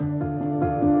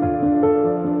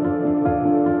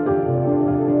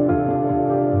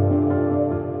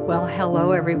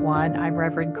Hello, everyone. I'm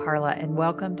Reverend Karla, and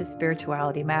welcome to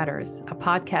Spirituality Matters, a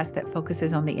podcast that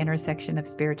focuses on the intersection of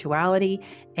spirituality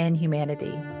and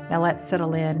humanity. Now, let's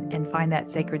settle in and find that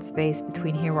sacred space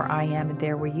between here where I am and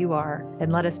there where you are,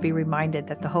 and let us be reminded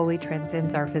that the holy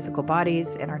transcends our physical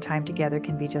bodies, and our time together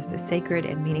can be just as sacred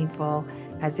and meaningful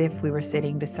as if we were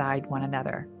sitting beside one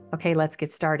another. Okay, let's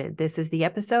get started. This is the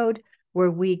episode where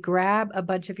we grab a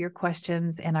bunch of your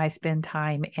questions and I spend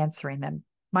time answering them.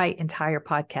 My entire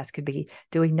podcast could be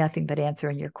doing nothing but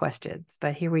answering your questions,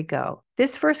 but here we go.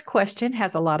 This first question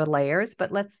has a lot of layers,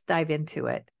 but let's dive into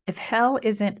it. If hell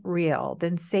isn't real,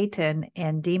 then Satan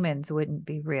and demons wouldn't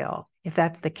be real. If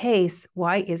that's the case,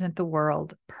 why isn't the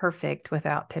world perfect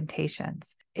without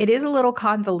temptations? It is a little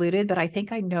convoluted, but I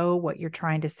think I know what you're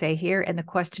trying to say here, and the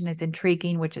question is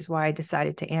intriguing, which is why I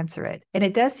decided to answer it. And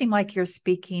it does seem like you're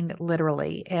speaking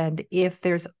literally, and if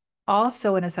there's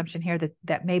also an assumption here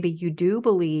that maybe you do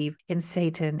believe in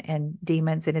Satan and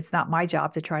demons, and it's not my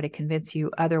job to try to convince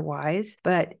you otherwise,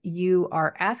 but you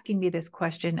are asking me this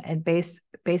question and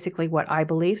basically what I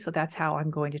believe, so that's how I'm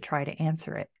going to try to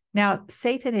answer it. Now,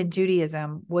 Satan in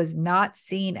Judaism was not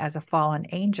seen as a fallen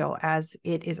angel, as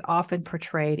it is often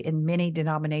portrayed in many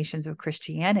denominations of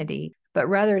Christianity, but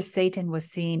rather Satan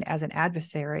was seen as an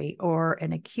adversary or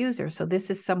an accuser. So this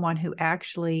is someone who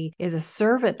actually is a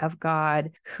servant of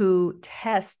God who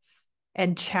tests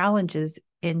and challenges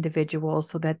individuals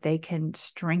so that they can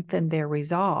strengthen their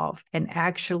resolve and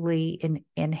actually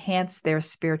enhance their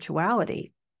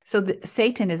spirituality. So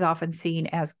Satan is often seen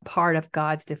as part of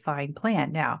God's divine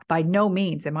plan. Now, by no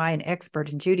means am I an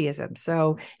expert in Judaism.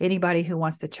 So anybody who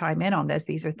wants to chime in on this,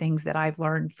 these are things that I've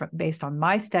learned based on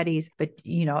my studies. But,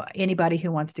 anybody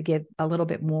who wants to give a little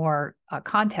bit more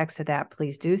context to that,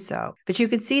 please do so. But you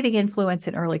can see the influence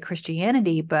in early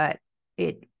Christianity, but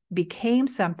it became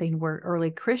something where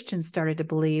early Christians started to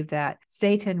believe that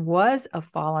Satan was a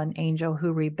fallen angel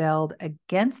who rebelled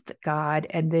against God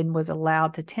and then was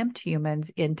allowed to tempt humans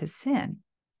into sin.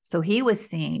 So he was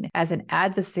seen as an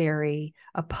adversary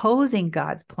opposing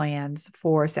God's plans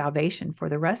for salvation for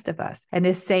the rest of us. And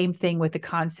this same thing with the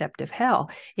concept of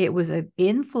hell. It was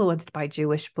influenced by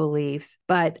Jewish beliefs,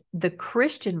 but the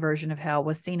Christian version of hell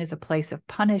was seen as a place of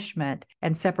punishment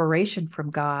and separation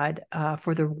from God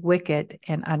for the wicked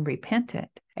and unrepentant.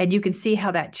 And you can see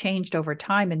how that changed over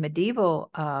time. In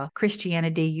medieval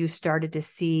Christianity, you started to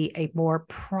see a more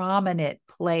prominent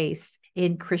place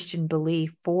in Christian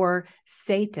belief for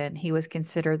Satan. He was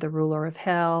considered the ruler of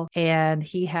hell, and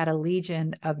he had a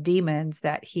legion of demons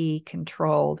that he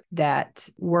controlled that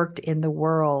worked in the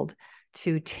world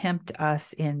to tempt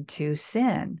us into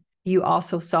sin. You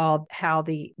also saw how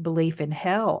the belief in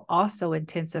hell also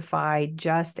intensified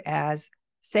just as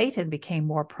Satan became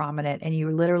more prominent, and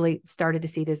you literally started to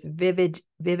see this vivid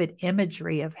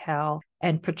imagery of hell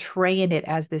and portraying it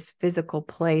as this physical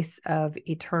place of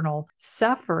eternal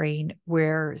suffering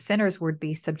where sinners would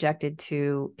be subjected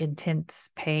to intense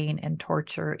pain and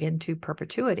torture into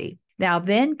perpetuity. Now,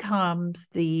 then comes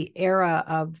the era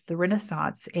of the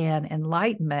Renaissance and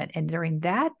Enlightenment, and during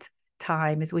that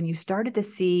time is when you started to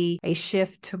see a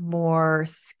shift to more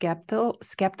skeptical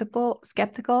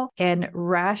and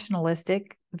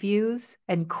rationalistic views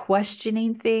and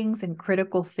questioning things and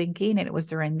critical thinking. And it was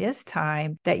during this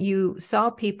time that you saw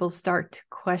people start to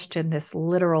question this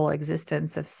literal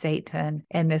existence of Satan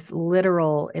and this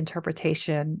literal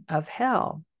interpretation of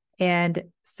hell. And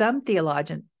some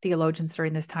theologians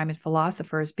during this time and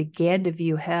philosophers began to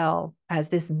view hell as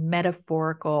this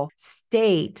metaphorical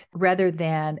state rather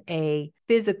than a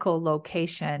physical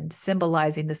location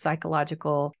symbolizing the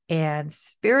psychological and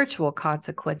spiritual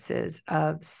consequences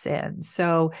of sin.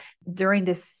 So during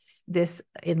this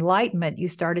enlightenment, you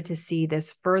started to see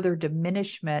this further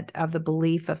diminishment of the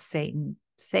belief of Satan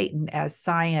as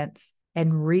science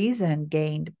and reason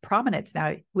gained prominence.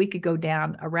 Now, we could go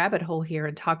down a rabbit hole here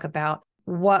and talk about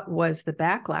what was the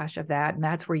backlash of that. And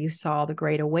that's where you saw the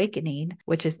Great Awakening,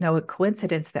 which is no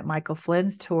coincidence that Michael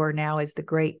Flynn's tour now is the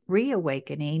Great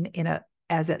Reawakening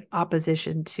as an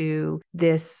opposition to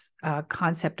this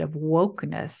concept of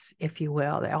wokeness, if you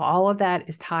will. All of that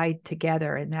is tied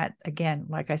together. And that, again,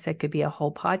 like I said, could be a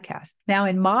whole podcast. Now,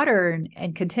 in modern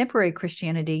and contemporary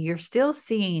Christianity, you're still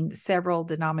seeing several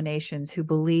denominations who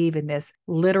believe in this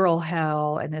literal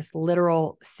hell and this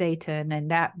literal Satan.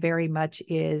 And that very much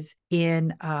is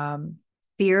in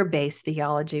fear-based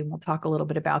theology. And we'll talk a little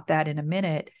bit about that in a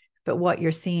minute. But what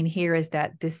you're seeing here is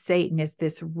that this Satan is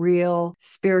this real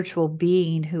spiritual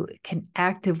being who can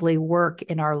actively work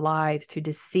in our lives to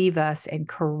deceive us and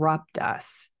corrupt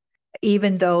us.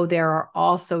 even though there are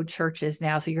also churches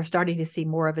now. So you're starting to see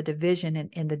more of a division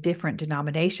in the different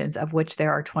denominations, of which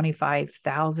there are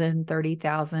 25,000,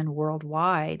 30,000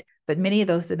 worldwide. But many of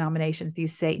those denominations view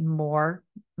Satan more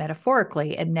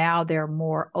metaphorically, and now they're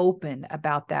more open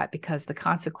about that because the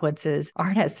consequences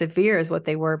aren't as severe as what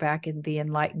they were back in the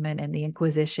Enlightenment and the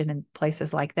Inquisition and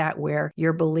places like that, where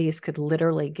your beliefs could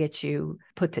literally get you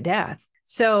put to death.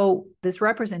 So this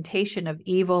representation of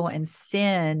evil and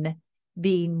sin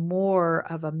being more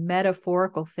of a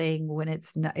metaphorical thing when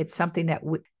it's something that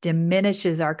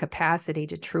diminishes our capacity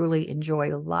to truly enjoy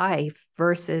life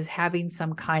versus having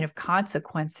some kind of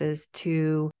consequences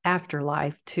to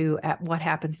afterlife, to what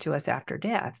happens to us after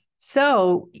death.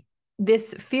 So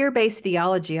this fear-based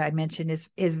theology I mentioned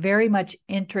is very much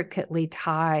intricately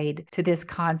tied to this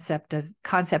concept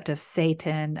of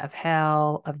Satan, of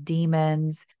hell, of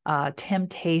demons,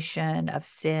 temptation, of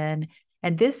sin.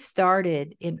 And this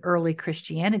started in early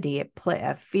Christianity.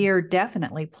 Fear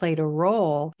definitely played a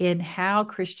role in how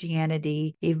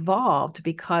Christianity evolved,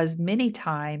 because many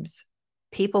times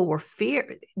people were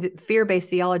fear-based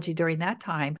theology during that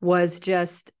time was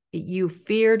just you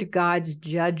feared God's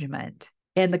judgment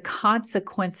and the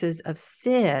consequences of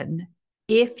sin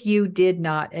if you did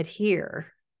not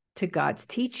adhere to God's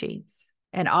teachings.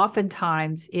 And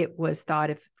oftentimes it was thought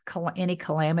if any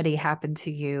calamity happened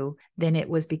to you, then it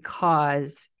was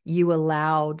because you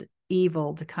allowed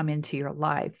evil to come into your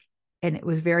life. And it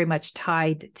was very much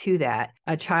tied to that.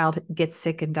 A child gets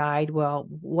sick and died. Well,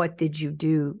 what did you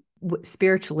do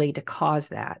spiritually to cause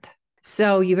that?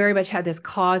 So you very much had this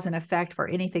cause and effect for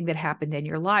anything that happened in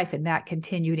your life. And that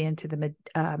continued into the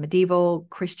medieval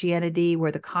Christianity,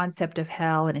 where the concept of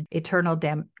hell and eternal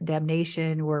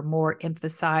damnation were more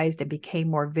emphasized and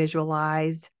became more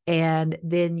visualized. And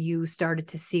then you started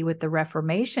to see with the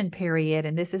Reformation period,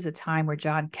 and this is a time where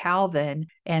John Calvin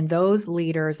and those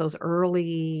leaders, those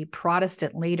early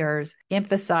Protestant leaders,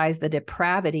 emphasized the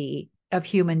depravity of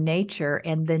human nature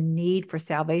and the need for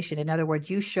salvation. In other words,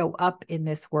 you show up in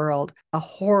this world a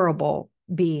horrible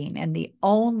being, and the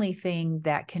only thing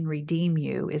that can redeem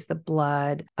you is the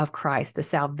blood of Christ, the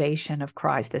salvation of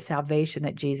Christ, the salvation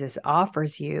that Jesus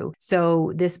offers you.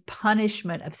 So this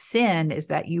punishment of sin is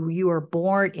that you are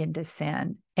born into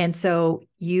sin. And so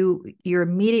your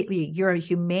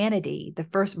humanity, the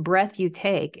first breath you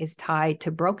take is tied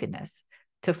to brokenness,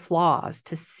 to flaws,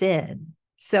 to sin.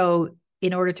 So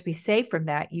in order to be safe from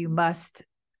that, you must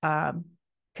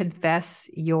confess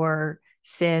your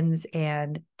sins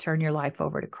and turn your life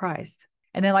over to Christ.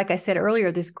 And then, like I said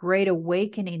earlier, this great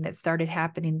awakening that started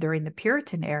happening during the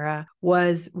Puritan era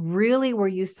was really where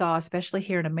you saw, especially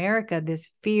here in America, this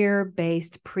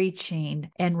fear-based preaching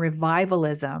and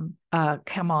revivalism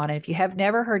come on. And if you have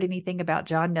never heard anything about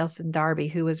John Nelson Darby,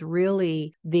 who was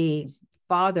really the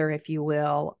father, if you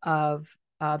will, of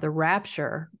the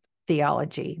rapture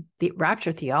theology. The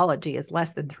rapture theology is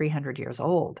less than 300 years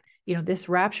old. This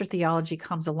rapture theology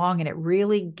comes along and it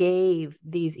really gave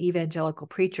these evangelical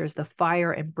preachers the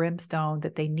fire and brimstone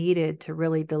that they needed to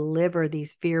really deliver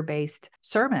these fear-based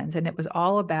sermons. And it was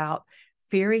all about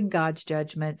fearing God's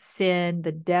judgment, sin,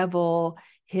 the devil,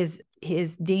 his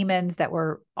demons that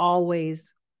were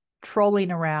always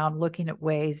trolling around looking at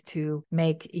ways to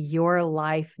make your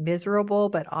life miserable,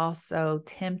 but also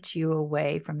tempt you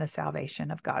away from the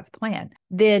salvation of God's plan.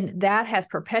 Then that has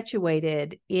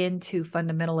perpetuated into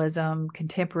fundamentalism,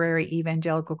 contemporary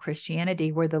evangelical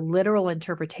Christianity, where the literal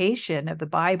interpretation of the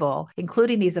Bible,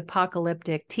 including these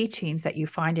apocalyptic teachings that you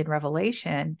find in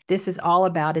Revelation, this is all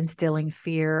about instilling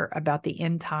fear about the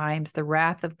end times, the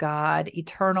wrath of God,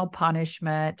 eternal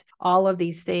punishment, all of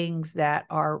these things that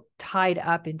are tied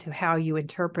up into how you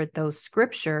interpret those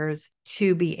scriptures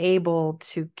to be able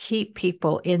to keep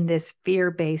people in this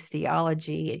fear-based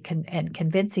theology and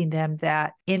convincing them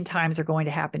that end times are going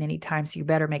to happen anytime, so you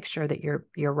better make sure that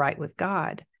you're right with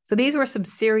God. So these were some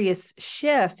serious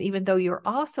shifts, even though you're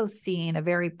also seeing a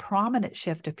very prominent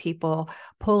shift of people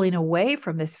pulling away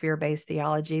from this fear-based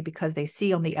theology because they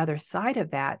see on the other side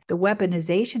of that the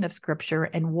weaponization of scripture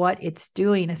and what it's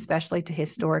doing, especially to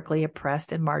historically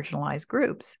oppressed and marginalized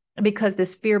groups. Because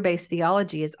this fear-based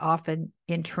theology is often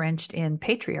entrenched in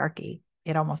patriarchy.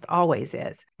 It almost always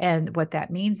is. And what that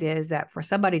means is that for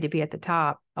somebody to be at the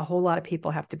top, a whole lot of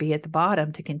people have to be at the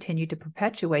bottom to continue to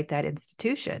perpetuate that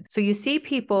institution. So you see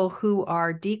people who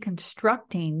are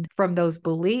deconstructing from those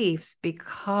beliefs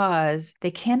because they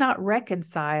cannot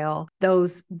reconcile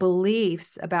those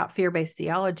beliefs about fear-based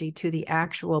theology to the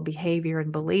actual behavior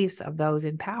and beliefs of those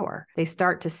in power. They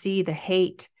start to see the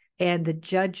hate and the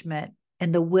judgment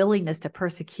and the willingness to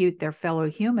persecute their fellow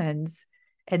humans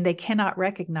and they cannot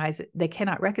recognize it. They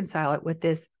cannot reconcile it with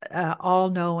this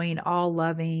all-knowing,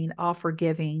 all-loving,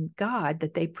 all-forgiving God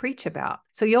that they preach about.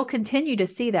 So you'll continue to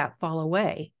see that fall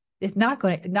away. It's not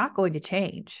going to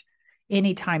change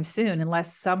anytime soon,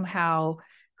 unless somehow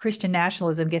Christian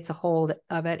nationalism gets a hold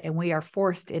of it and we are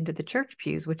forced into the church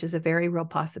pews, which is a very real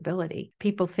possibility.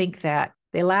 People think that.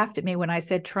 They laughed at me when I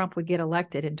said Trump would get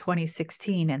elected in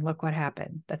 2016, and look what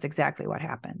happened. That's exactly what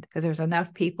happened, because there's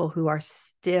enough people who are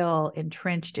still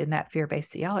entrenched in that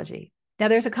fear-based theology. Now,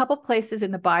 there's a couple places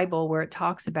in the Bible where it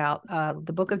talks about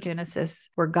the book of Genesis,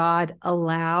 where God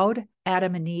allowed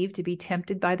Adam and Eve to be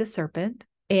tempted by the serpent,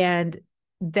 and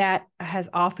that has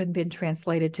often been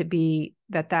translated to be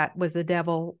that was the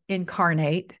devil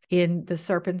incarnate in the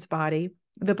serpent's body.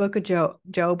 The book of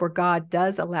Job, where God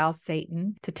does allow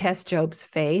Satan to test Job's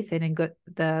faith, and in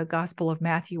the Gospel of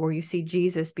Matthew, where you see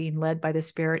Jesus being led by the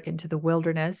Spirit into the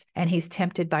wilderness, and he's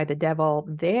tempted by the devil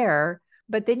there.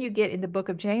 But then you get in the book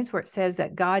of James, where it says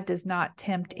that God does not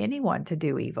tempt anyone to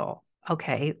do evil.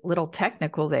 Okay, little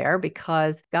technical there,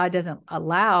 because God doesn't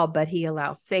allow, but he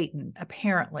allows Satan.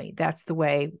 Apparently, that's the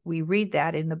way we read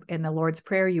that in the Lord's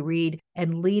Prayer. You read,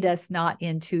 and lead us not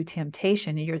into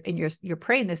temptation. And you're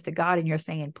praying this to God, and you're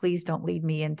saying, please don't lead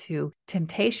me into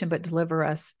temptation, but deliver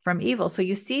us from evil. So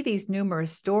you see these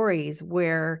numerous stories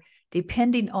where,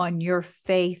 depending on your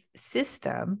faith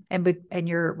system and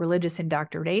your religious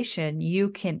indoctrination, you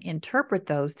can interpret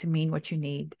those to mean what you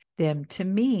need them to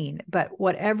mean. But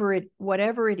whatever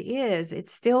it is, it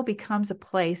still becomes a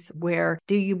place where,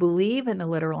 do you believe in the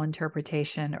literal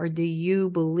interpretation, or do you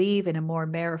believe in a more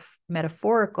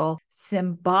metaphorical,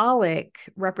 symbolic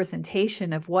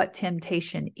representation of what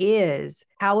temptation is,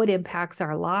 how it impacts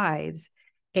our lives,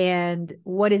 and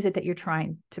what is it that you're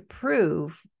trying to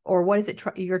prove, or what is it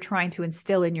you're trying to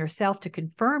instill in yourself to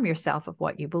confirm yourself of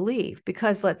what you believe?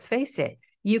 Because let's face it,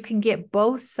 you can get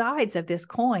both sides of this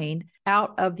coin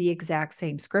out of the exact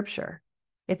same scripture.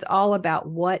 It's all about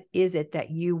what is it that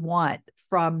you want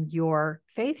from your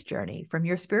faith journey, from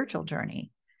your spiritual journey.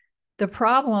 The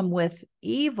problem with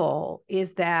evil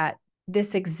is that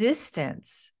this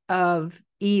existence of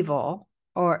evil,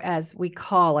 or as we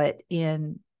call it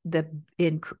in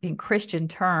Christian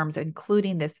terms,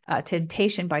 including this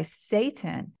temptation by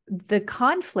Satan, the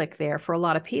conflict there for a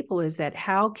lot of people is that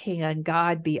how can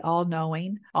God be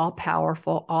all-knowing,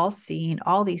 all-powerful, all-seeing,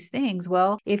 all these things?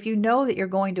 Well, if you know that you're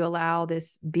going to allow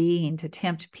this being to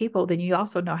tempt people, then you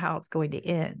also know how it's going to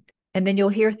end. And then you'll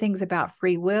hear things about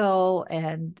free will,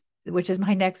 and which is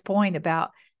my next point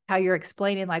about how you're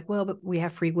explaining, like, well, but we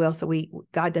have free will, so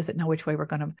God doesn't know which way we're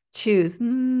going to choose.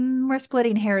 We're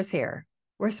splitting hairs here.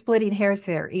 We're splitting hairs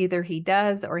there. Either he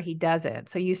does or he doesn't.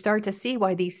 So you start to see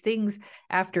why these things,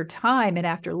 after time and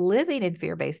after living in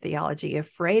fear-based theology,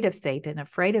 afraid of Satan,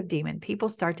 afraid of demon, people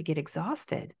start to get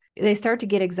exhausted. They start to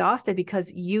get exhausted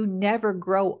because you never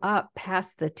grow up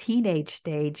past the teenage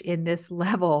stage in this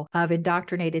level of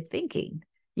indoctrinated thinking.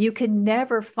 You can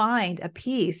never find a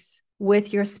peace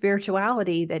with your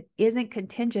spirituality that isn't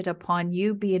contingent upon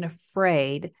you being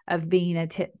afraid of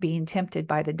being tempted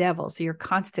by the devil. So you're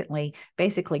constantly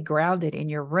basically grounded in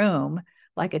your room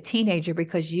like a teenager,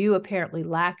 because you apparently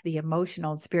lack the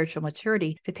emotional and spiritual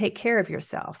maturity to take care of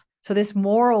yourself. So this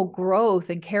moral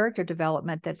growth and character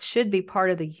development that should be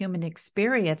part of the human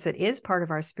experience, that is part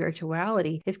of our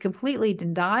spirituality, is completely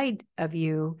denied of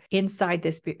you inside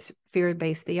this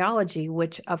fear-based theology,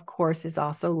 which of course is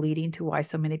also leading to why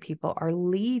so many people are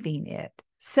leaving it.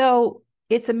 So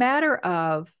it's a matter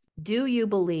of, do you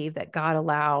believe that God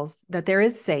allows, that there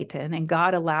is Satan, and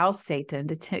God allows Satan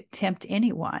to tempt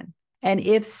anyone? And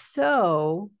if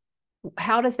so,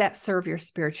 how does that serve your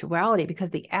spirituality?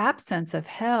 Because the absence of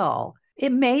hell,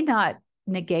 it may not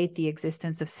negate the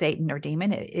existence of Satan or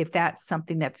demon, if that's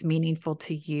something that's meaningful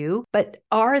to you, but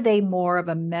are they more of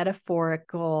a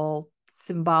metaphorical,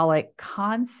 symbolic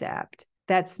concept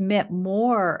that's meant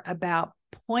more about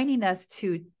pointing us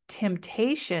to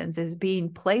temptations as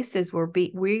being places where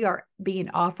we are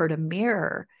being offered a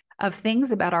mirror of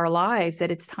things about our lives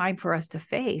that it's time for us to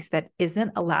face, that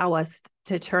isn't allow us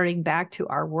to turning back to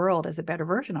our world as a better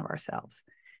version of ourselves.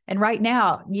 And right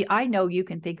now, I know you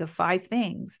can think of 5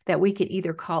 things that we could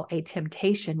either call a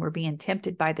temptation. We're being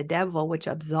tempted by the devil, which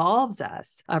absolves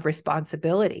us of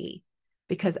responsibility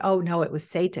because, oh no, it was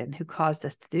Satan who caused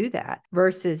us to do that,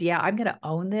 versus, yeah, I'm going to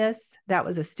own this. That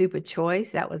was a stupid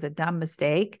choice. That was a dumb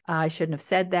mistake. I shouldn't have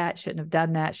said that, shouldn't have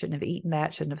done that, shouldn't have eaten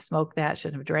that, shouldn't have smoked that,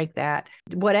 shouldn't have drank that.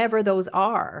 Whatever those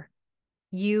are,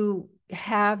 you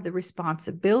have the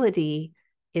responsibility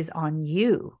is on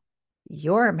you.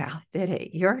 Your mouth did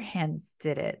it. Your hands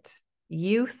did it.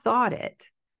 You thought it.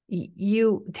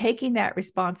 you taking that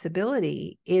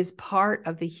responsibility is part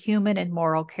of the human and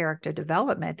moral character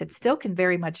development that still can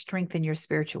very much strengthen your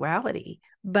spirituality.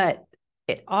 But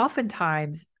it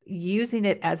oftentimes using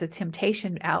it as a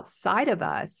temptation outside of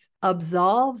us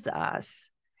absolves us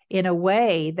in a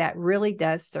way that really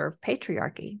does serve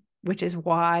patriarchy, which is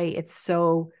why it's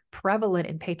so prevalent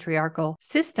in patriarchal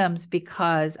systems,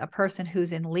 because a person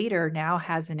who's in leader now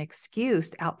has an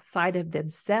excuse outside of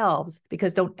themselves,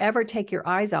 because don't ever take your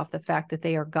eyes off the fact that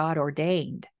they are God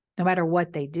ordained, no matter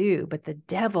what they do, but the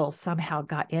devil somehow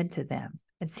got into them.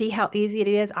 And see how easy it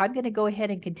is? I'm going to go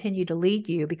ahead and continue to lead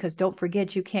you, because don't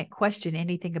forget, you can't question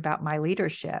anything about my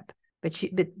leadership.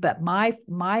 But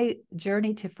my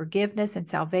journey to forgiveness and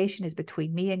salvation is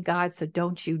between me and God. So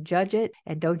don't you judge it,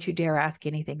 and don't you dare ask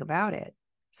anything about it.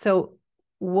 So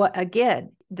what,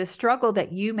 again, the struggle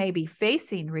that you may be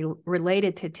facing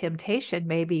related to temptation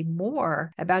may be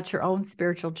more about your own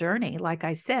spiritual journey. Like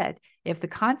I said, if the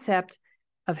concept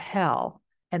of hell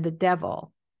and the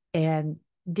devil and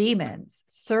demons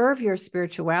serve your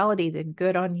spirituality, then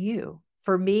good on you.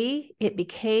 For me, it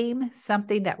became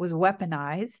something that was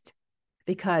weaponized,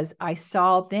 because I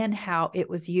saw then how it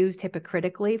was used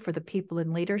hypocritically for the people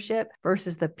in leadership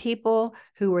versus the people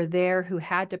who were there, who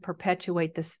had to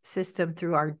perpetuate this system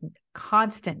through our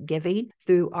constant giving,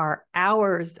 through our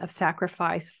hours of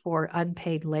sacrifice for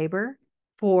unpaid labor,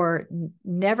 for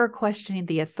never questioning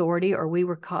the authority, or we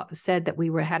were said that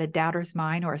we had a doubter's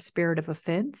mind or a spirit of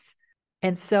offense.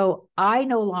 And so I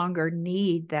no longer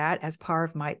need that as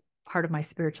part of my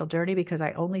spiritual journey, because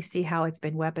I only see how it's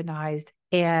been weaponized,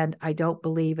 and I don't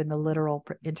believe in the literal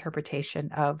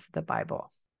interpretation of the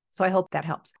Bible. So I hope that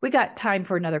helps. We got time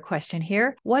for another question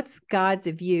here. What's God's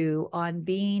view on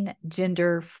being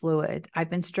gender fluid? I've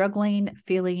been struggling,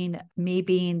 feeling me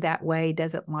being that way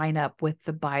doesn't line up with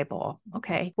the Bible.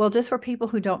 Okay. Well, just for people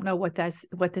who don't know what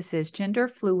this is, gender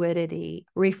fluidity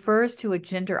refers to a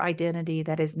gender identity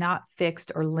that is not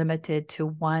fixed or limited to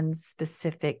one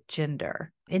specific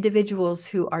gender. Individuals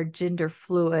who are gender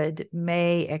fluid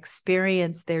may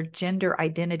experience their gender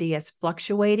identity as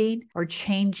fluctuating or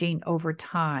changing over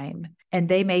time, and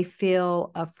they may feel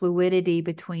a fluidity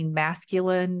between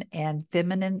masculine and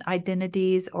feminine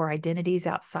identities, or identities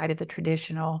outside of the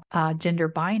traditional gender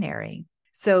binary.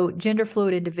 So gender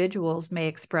fluid individuals may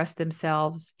express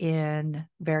themselves in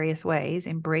various ways,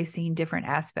 embracing different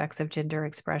aspects of gender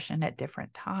expression at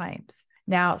different times.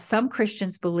 Now, some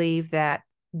Christians believe that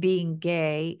being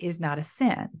gay is not a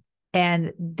sin,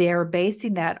 and they're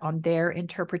basing that on their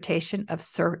interpretation of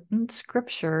certain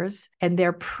scriptures and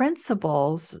their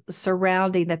principles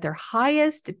surrounding that. Their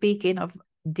highest beacon of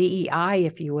DEI,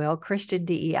 if you will, Christian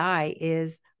DEI,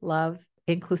 is love,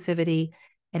 inclusivity,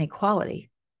 and equality.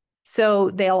 So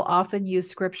they'll often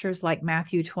use scriptures like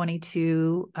Matthew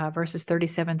 22, verses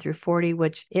 37 through 40,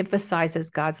 which emphasizes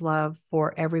God's love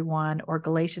for everyone, or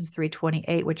Galatians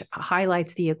 3:28, which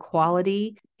highlights the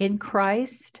equality in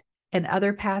Christ, and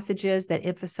other passages that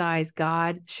emphasize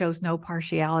God shows no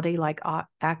partiality, like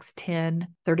Acts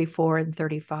 10:34 and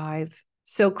 35.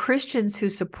 So Christians who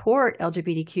support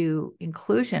LGBTQ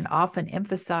inclusion often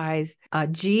emphasize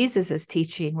Jesus's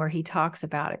teaching, where he talks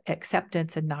about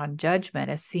acceptance and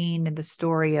non-judgment, as seen in the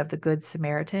story of the Good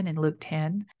Samaritan in Luke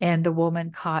 10 and the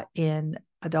woman caught in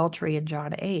adultery in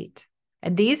John 8.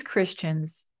 And these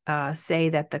Christians say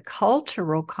that the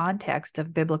cultural context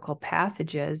of biblical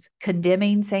passages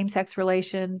condemning same-sex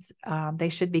relations, they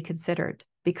should be considered,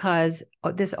 because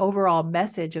this overall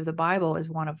message of the Bible is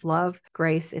one of love,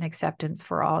 grace, and acceptance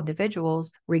for all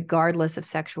individuals, regardless of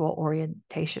sexual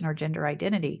orientation or gender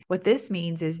identity. What this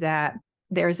means is that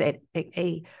there's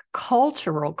a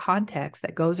cultural context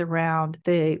that goes around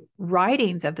the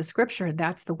writings of the scripture, and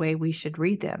that's the way we should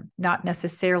read them. Not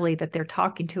necessarily that they're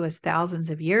talking to us thousands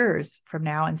of years from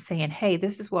now and saying, hey,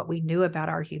 this is what we knew about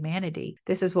our humanity.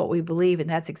 This is what we believe, and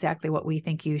that's exactly what we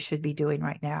think you should be doing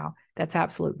right now. That's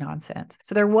absolute nonsense.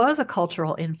 So there was a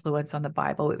cultural influence on the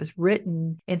Bible. It was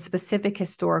written in specific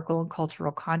historical and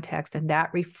cultural context, and that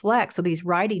reflects, so these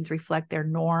writings reflect their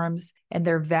norms and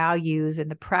their values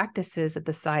and the practices of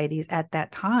the societies at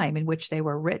that time in which they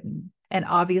were written. And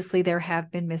obviously there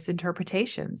have been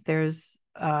misinterpretations.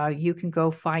 You can go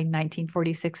find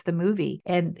 1946, the movie,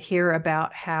 and hear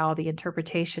about how the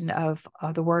interpretation of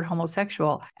the word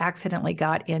homosexual accidentally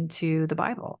got into the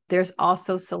Bible. There's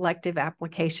also selective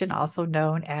application, also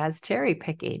known as cherry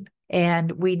picking.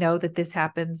 And we know that this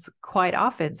happens quite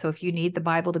often. So if you need the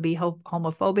Bible to be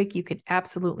homophobic, you can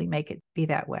absolutely make it be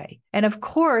that way. And of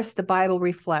course, the Bible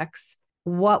reflects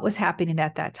what was happening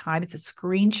at that time. It's a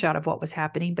screenshot of what was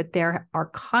happening, but there are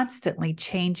constantly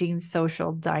changing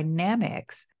social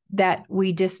dynamics that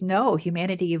we just know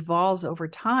humanity evolves over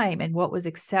time, and what was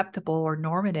acceptable or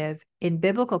normative in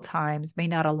biblical times may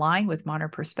not align with modern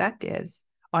perspectives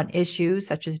on issues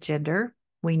such as gender.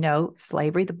 We know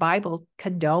slavery, the Bible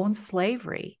condones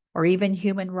slavery, or even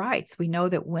human rights. We know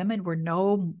that women were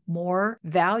no more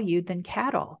valued than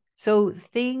cattle. So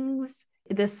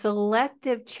the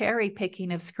selective cherry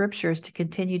picking of scriptures to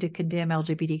continue to condemn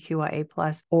LGBTQIA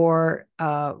plus or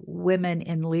women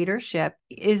in leadership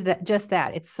is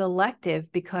that it's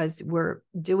selective, because we're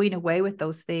doing away with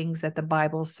those things that the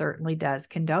Bible certainly does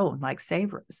condone, like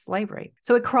slavery.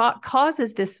 So it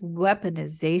causes this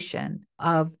weaponization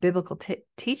of biblical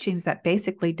teachings that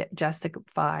basically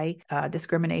justify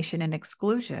discrimination and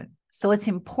exclusion. So it's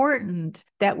important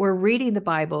that we're reading the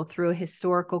Bible through a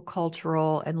historical,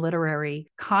 cultural, and literary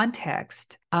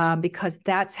context, because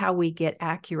that's how we get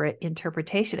accurate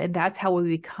interpretation. And that's how we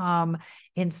become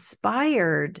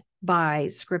inspired by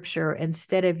scripture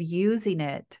instead of using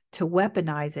it to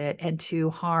weaponize it and to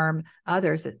harm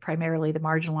others, primarily the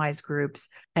marginalized groups.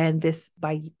 And this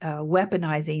by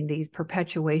weaponizing these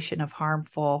perpetuation of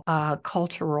harmful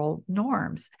cultural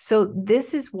norms. So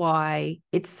this is why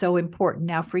it's so important.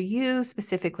 Now, for you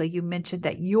specifically, you mentioned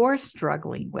that you're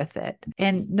struggling with it.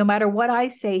 And no matter what I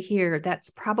say here, that's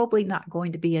probably not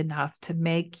going to be enough to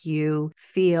make you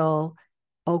feel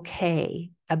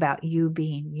okay about you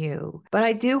being you. But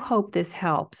I do hope this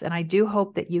helps. And I do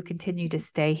hope that you continue to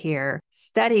stay here,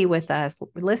 study with us,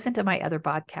 listen to my other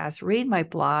podcasts, read my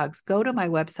blogs, go to my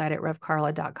website at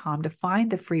revkarla.com to find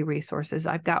the free resources.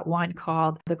 I've got one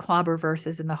called The Clobber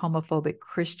Verses in the Homophobic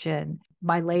Christian.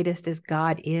 My latest is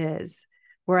God Is,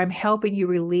 where I'm helping you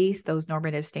release those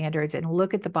normative standards and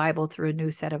look at the Bible through a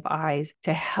new set of eyes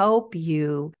to help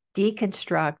you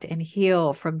deconstruct and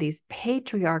heal from these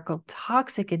patriarchal,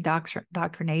 toxic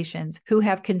indoctrinations who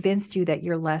have convinced you that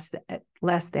you're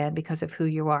less than because of who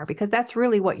you are. Because that's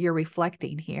really what you're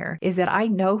reflecting here, is that I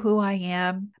know who I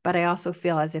am, but I also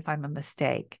feel as if I'm a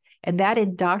mistake. And that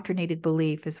indoctrinated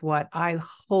belief is what I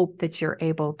hope that you're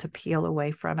able to peel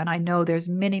away from. And I know there's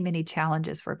many, many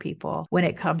challenges for people when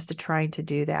it comes to trying to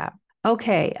do that.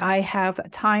 Okay, I have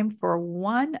time for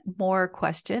one more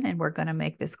question, and we're going to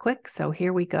make this quick. So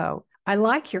here we go. I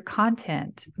like your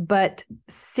content, but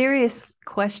serious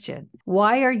question.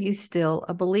 Why are you still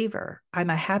a believer?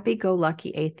 I'm a happy-go-lucky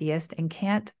atheist and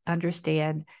can't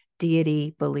understand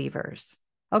deity believers.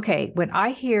 Okay, when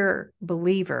I hear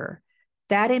believer,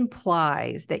 that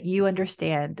implies that you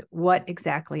understand what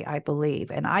exactly I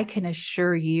believe. And I can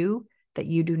assure you that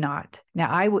you do not.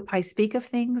 Now, I speak of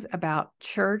things about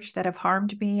church that have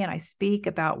harmed me, and I speak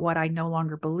about what I no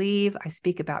longer believe. I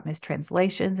speak about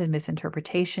mistranslations and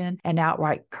misinterpretation and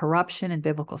outright corruption in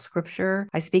biblical scripture.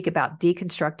 I speak about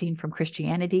deconstructing from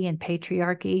Christianity and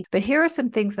patriarchy. But here are some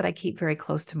things that I keep very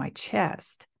close to my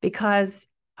chest, because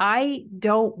I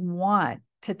don't want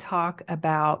to talk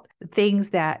about things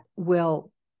that will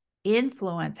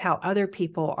influence how other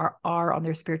people are on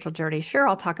their spiritual journey. Sure,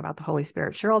 I'll talk about the Holy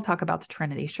Spirit. Sure, I'll talk about the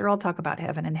Trinity. Sure, I'll talk about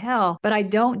heaven and hell, but I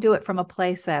don't do it from a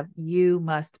place of, you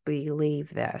must believe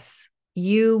this.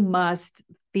 You must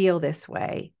feel this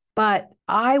way. But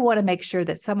I want to make sure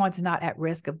that someone's not at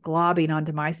risk of globbing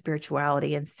onto my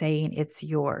spirituality and saying it's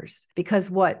yours, because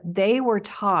what they were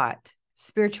taught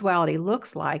spirituality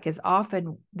looks like is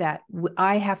often that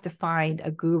I have to find a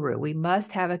guru. We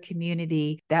must have a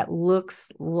community that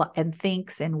looks and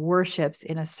thinks and worships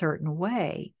in a certain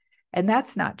way. And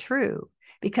that's not true,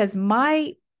 because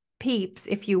my peeps,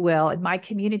 if you will, in my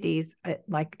communities,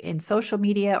 like in social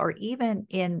media or even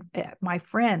in my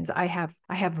friends, I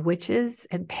have witches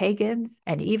and pagans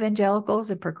and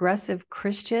evangelicals and progressive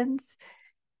Christians.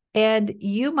 And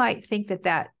you might think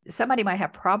that somebody might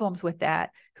have problems with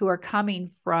that, who are coming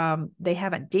from, they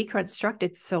haven't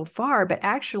deconstructed so far, but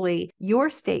actually your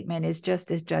statement is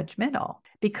just as judgmental,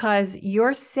 because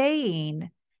you're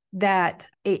saying that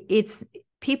it's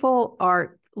people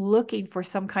are looking for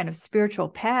some kind of spiritual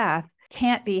path,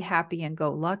 can't be happy and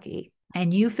go lucky.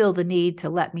 And you feel the need to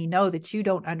let me know that you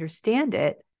don't understand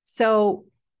it. So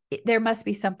there must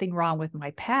be something wrong with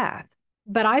my path.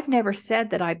 But I've never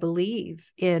said that I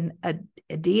believe in a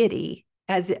deity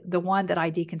as the one that I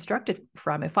deconstructed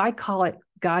from. If I call it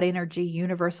God energy,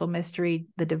 universal mystery,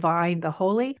 the divine, the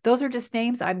holy, those are just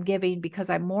names I'm giving because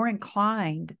I'm more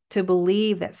inclined to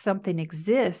believe that something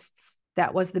exists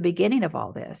that was the beginning of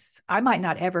all this. I might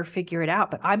not ever figure it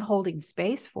out, but I'm holding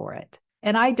space for it.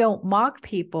 And I don't mock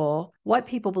people, what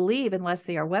people believe, unless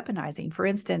they are weaponizing. For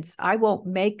instance, I won't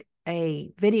make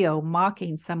a video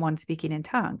mocking someone speaking in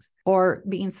tongues or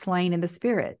being slain in the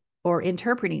spirit or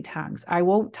interpreting tongues. I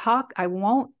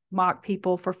won't mock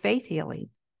people for faith healing.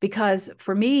 Because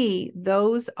for me,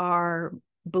 those are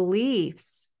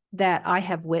beliefs that I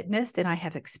have witnessed and I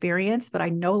have experienced, but I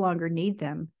no longer need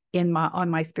them on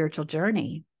my spiritual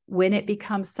journey. When it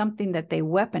becomes something that they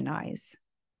weaponize,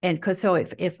 and because so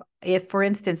if for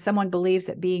instance someone believes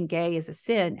that being gay is a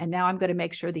sin, and now I'm going to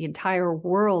make sure the entire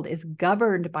world is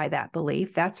governed by that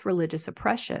belief, that's religious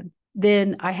oppression.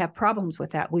 Then I have problems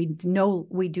with that. We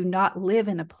do not live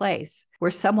in a place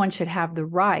where someone should have the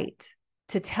right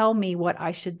to tell me what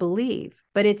I should believe.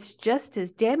 But it's just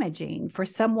as damaging for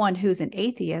someone who's an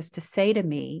atheist to say to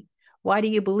me, why do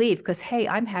you believe? Because, hey,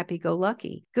 I'm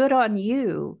happy-go-lucky. Good on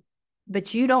you,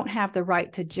 but you don't have the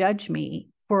right to judge me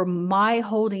for my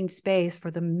holding space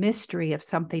for the mystery of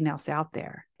something else out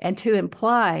there. And to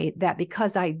imply that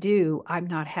because I do, I'm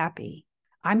not happy.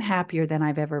 I'm happier than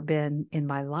I've ever been in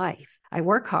my life. I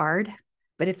work hard,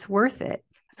 but it's worth it.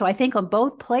 So I think on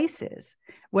both places,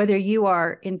 whether you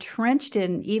are entrenched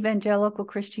in evangelical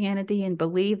Christianity and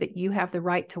believe that you have the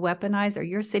right to weaponize, or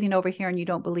you're sitting over here and you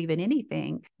don't believe in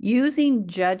anything, using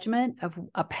judgment of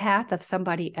a path of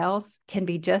somebody else can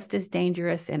be just as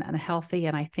dangerous and unhealthy.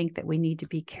 And I think that we need to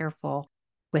be careful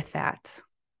with that.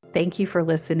 Thank you for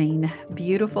listening,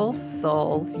 beautiful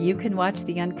souls. You can watch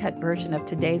the uncut version of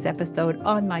today's episode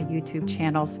on my YouTube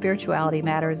channel, Spirituality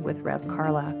Matters with Rev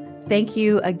Karla. Thank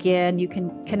you again. You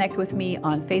can connect with me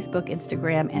on Facebook,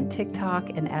 Instagram, and TikTok,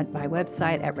 and at my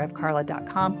website at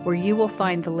revkarla.com, where you will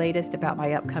find the latest about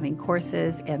my upcoming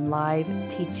courses and live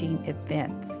teaching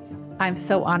events. I'm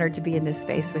so honored to be in this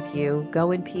space with you.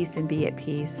 Go in peace and be at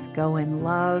peace. Go in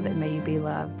love and may you be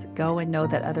loved. Go and know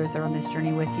that others are on this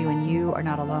journey with you and you are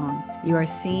not alone. You are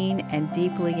seen and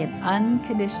deeply and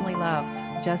unconditionally loved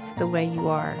just the way you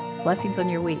are. Blessings on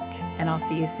your week, and I'll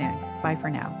see you soon. Bye for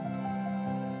now.